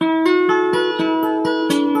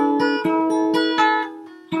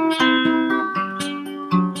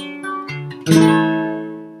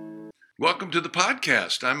Welcome to the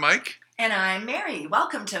podcast. I'm Mike. And I'm Mary.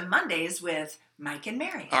 Welcome to Mondays with Mike and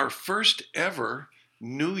Mary. Our first ever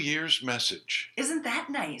New Year's message. Isn't that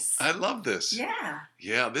nice? I love this. Yeah.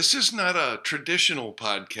 Yeah, this is not a traditional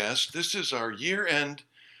podcast. This is our year-end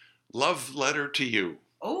love letter to you.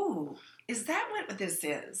 Oh, is that what this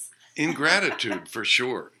is? In gratitude, for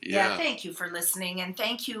sure. Yeah, thank you for listening, and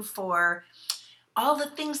thank you for all the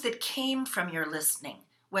things that came from your listening,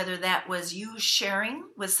 whether that was you sharing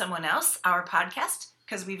with someone else our podcast,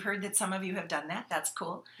 because we've heard that some of you have done that. That's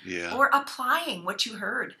cool. Yeah. Or applying what you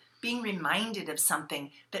heard, being reminded of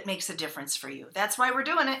something that makes a difference for you. That's why we're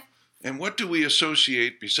doing it. And what do we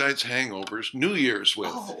associate, besides hangovers, New Year's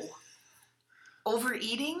with? Oh,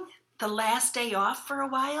 overeating? The last day off for a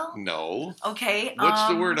while? No. Okay. What's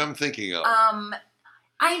the word I'm thinking of?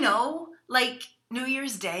 I know, like New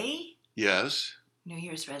Year's Day. Yes. New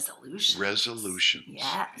Year's resolutions. Resolutions.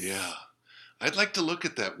 Yes. Yeah. I'd like to look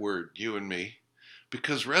at that word, you and me,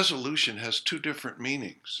 because resolution has two different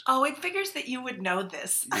meanings. Oh, it figures that you would know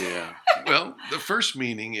this. Yeah. Well, the first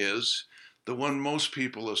meaning is the one most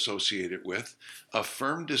people associate it with, a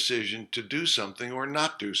firm decision to do something or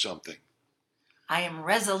not do something. I am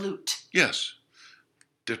resolute. Yes.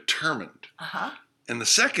 Determined. Uh-huh. And the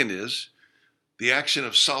second is the action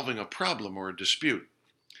of solving a problem or a dispute,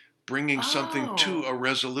 bringing something to a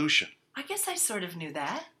resolution. I guess I sort of knew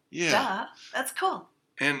that. Yeah. Duh. That's cool.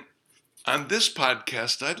 And on this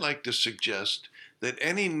podcast, I'd like to suggest that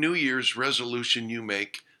any New Year's resolution you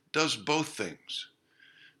make does both things.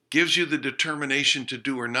 Gives you the determination to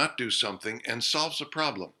do or not do something and solves a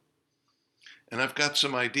problem. And I've got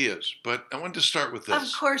some ideas, but I wanted to start with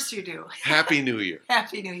this. Of course you do. Happy New Year.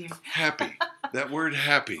 Happy New Year. Happy. That word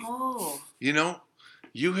happy. Oh. You know,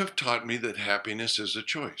 you have taught me that happiness is a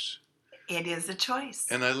choice. It is a choice.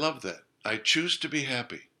 And I love that. I choose to be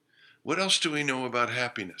happy. What else do we know about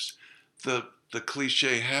happiness? The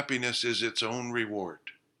cliche, happiness is its own reward.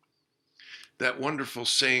 That wonderful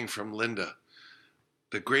saying from Linda,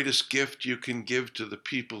 the greatest gift you can give to the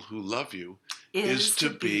people who love you is to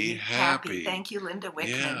be happy. Thank you, Linda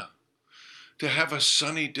Wickman. Yeah. To have a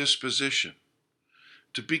sunny disposition.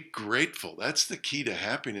 To be grateful. That's the key to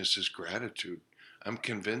happiness, is gratitude. I'm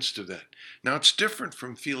convinced of that. Now, it's different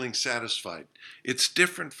from feeling satisfied. It's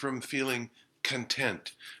different from feeling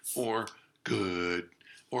content or good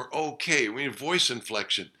or okay. I mean, voice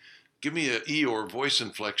inflection. Give me an E or voice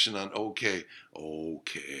inflection on okay.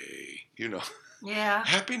 Okay. You know. Yeah.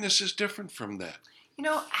 Happiness is different from that. You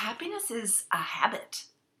know, happiness is a habit.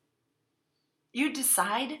 You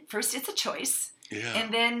decide, first it's a choice,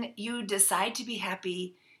 and then you decide to be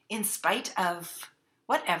happy in spite of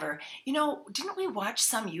whatever. You know, didn't we watch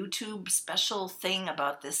some YouTube special thing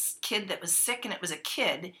about this kid that was sick, and it was a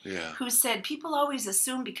kid who said, people always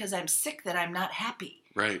assume because I'm sick that I'm not happy.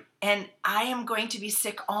 Right. And I am going to be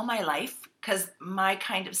sick all my life because my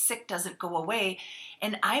kind of sick doesn't go away,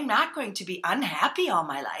 and I'm not going to be unhappy all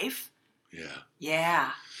my life. Yeah.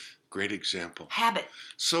 Yeah. Great example. Habit.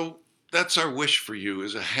 So that's our wish for you,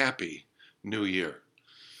 is a happy New Year.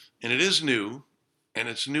 And it is new, and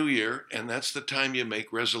it's New Year, and that's the time you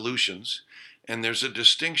make resolutions. And there's a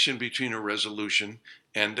distinction between a resolution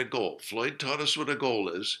and a goal. Floyd taught us what a goal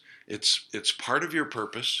is. It's part of your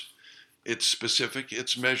purpose. It's specific.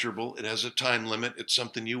 It's measurable. It has a time limit. It's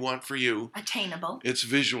something you want for you. Attainable. It's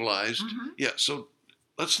visualized. Mm-hmm. Yeah, so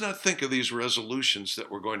let's not think of these resolutions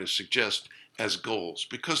that we're going to suggest as goals,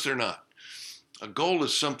 because they're not. A goal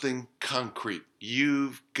is something concrete.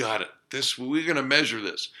 You've got it. We're going to measure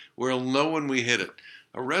this. We'll know when we hit it.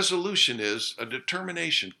 A resolution is a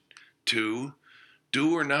determination to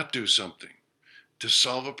do or not do something, to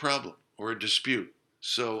solve a problem or a dispute.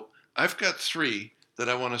 So I've got 3 that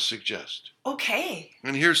I want to suggest. Okay.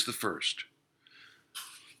 And here's the first.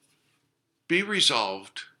 Be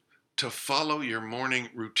resolved to follow your morning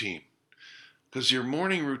routine, because your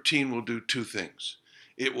morning routine will do 2 things.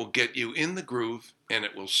 It will get you in the groove, and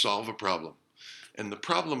it will solve a problem. And the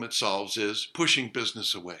problem it solves is pushing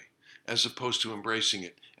business away, as opposed to embracing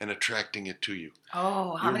it and attracting it to you.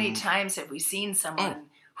 Oh, how many times have we seen someone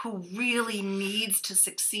who really needs to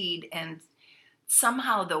succeed, and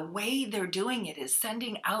somehow the way they're doing it is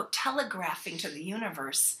sending out, telegraphing to the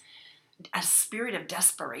universe a spirit of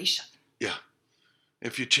desperation. Yeah.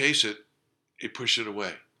 If you chase it, you push it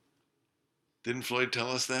away. Didn't Floyd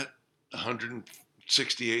tell us that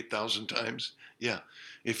 168,000 times? Yeah.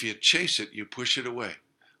 If you chase it, you push it away,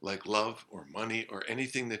 like love or money or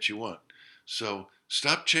anything that you want. So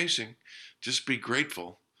stop chasing. Just be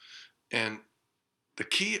grateful. And the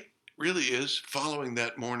key really is following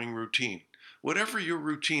that morning routine. Whatever your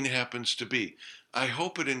routine happens to be, I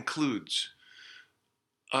hope it includes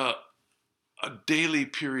a daily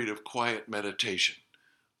period of quiet meditation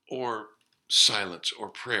or silence or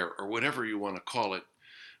prayer or whatever you want to call it.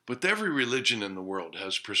 But every religion in the world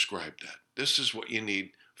has prescribed that. This is what you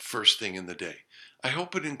need first thing in the day. I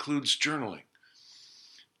hope it includes journaling,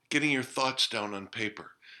 getting your thoughts down on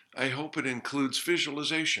paper. I hope it includes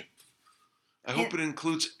visualization. I hope it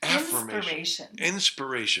includes affirmation,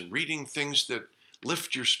 inspiration, reading things that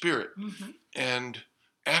lift your spirit, and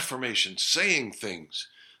affirmation, saying things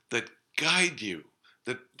that guide you,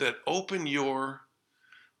 that open your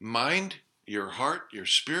mind, your heart, your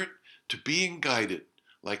spirit to being guided,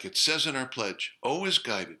 like it says in our pledge, always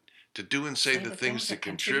guided to do and say the things that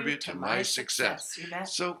contribute to my success.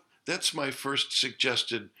 So that's my first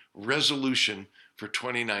suggested resolution for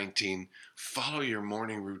 2019. Follow your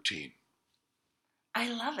morning routine. I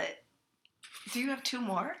love it. Do you have two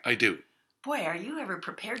more? I do. Boy, are you ever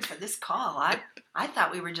prepared for this call? I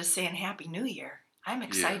thought we were just saying Happy New Year. I'm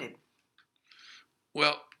excited. Yeah.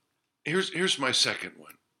 Well, here's my second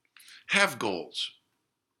one. Have goals.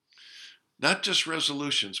 Not just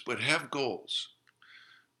resolutions, but have goals.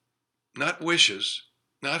 Not wishes,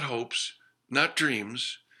 not hopes, not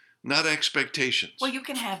dreams, not expectations. Well, you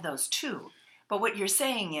can have those too. But what you're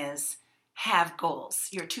saying is have goals.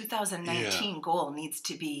 Your 2019 goal needs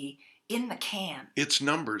to be in the can. It's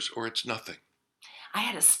numbers or it's nothing. I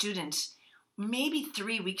had a student maybe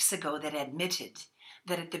 3 weeks ago that admitted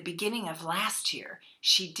that at the beginning of last year,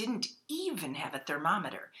 she didn't even have a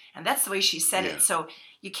thermometer. And that's the way she said it. So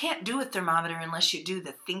you can't do a thermometer unless you do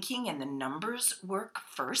the thinking and the numbers work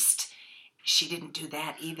first. She didn't do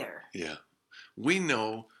that either. Yeah. We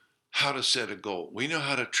know how to set a goal. We know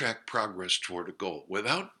how to track progress toward a goal.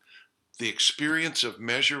 Without the experience of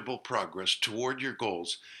measurable progress toward your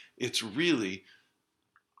goals, it's really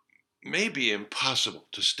maybe impossible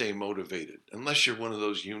to stay motivated unless you're one of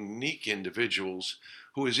those unique individuals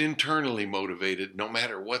who is internally motivated no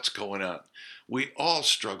matter what's going on. We all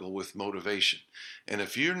struggle with motivation. And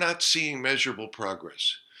if you're not seeing measurable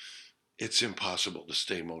progress, it's impossible to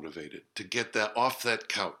stay motivated, to get that off that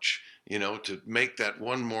couch, to make that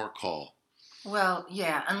one more call. Well,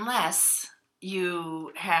 yeah, unless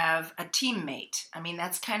you have a teammate. I mean,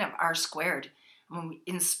 that's kind of R squared.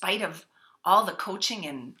 In spite of all the coaching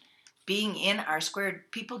and being in R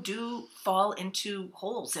squared, people do fall into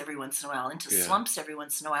holes every once in a while, into slumps every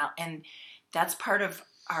once in a while. And that's part of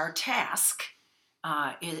our task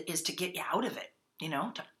is to get you out of it,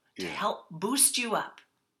 to help boost you up,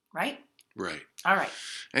 right? Right. All right.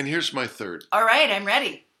 And here's my third. All right, I'm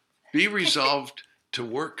ready. Be resolved to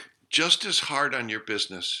work just as hard on your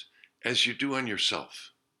business as you do on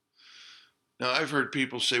yourself. Now, I've heard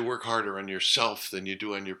people say work harder on yourself than you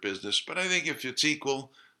do on your business, but I think if it's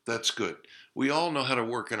equal, that's good. We all know how to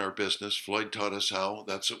work in our business. Floyd taught us how.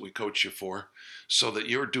 That's what we coach you for, so that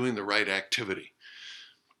you're doing the right activity.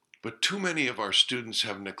 But too many of our students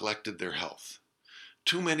have neglected their health.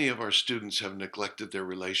 Too many of our students have neglected their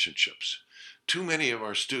relationships. Too many of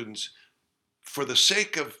our students, for the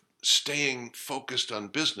sake of staying focused on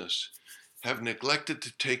business, have neglected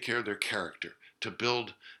to take care of their character, to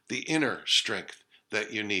build the inner strength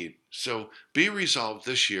that you need. So be resolved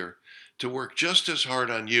this year to work just as hard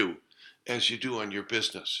on you as you do on your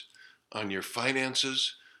business, on your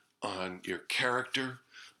finances, on your character,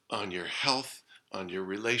 on your health, on your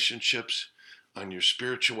relationships, on your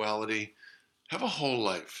spirituality. Have a whole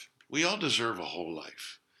life. We all deserve a whole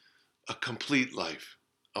life, a complete life,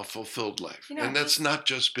 a fulfilled life. And that's not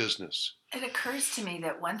just business. It occurs to me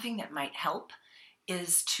that one thing that might help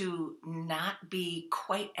is to not be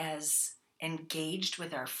quite as engaged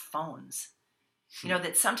with our phones.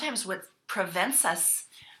 That sometimes what prevents us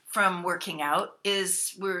from working out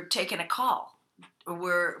is we're taking a call.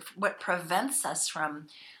 What prevents us from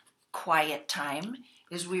quiet time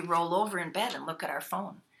is we roll over in bed and look at our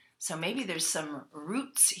phone. So maybe there's some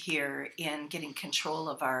roots here in getting control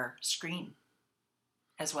of our screen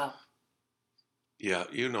as well. Yeah,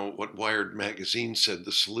 what Wired magazine said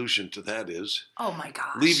the solution to that is, oh my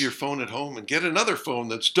gosh, leave your phone at home and get another phone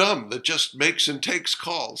that's dumb, that just makes and takes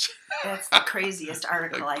calls. That's the craziest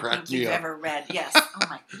article I think you've ever read. Yes. Oh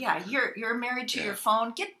my, yeah, you're married to your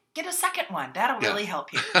phone. Get a second one. That'll really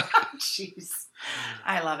help you. Jeez.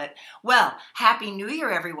 I love it. Well, Happy New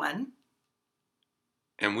Year, everyone.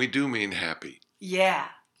 And we do mean happy. Yeah.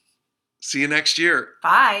 See you next year.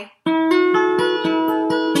 Bye.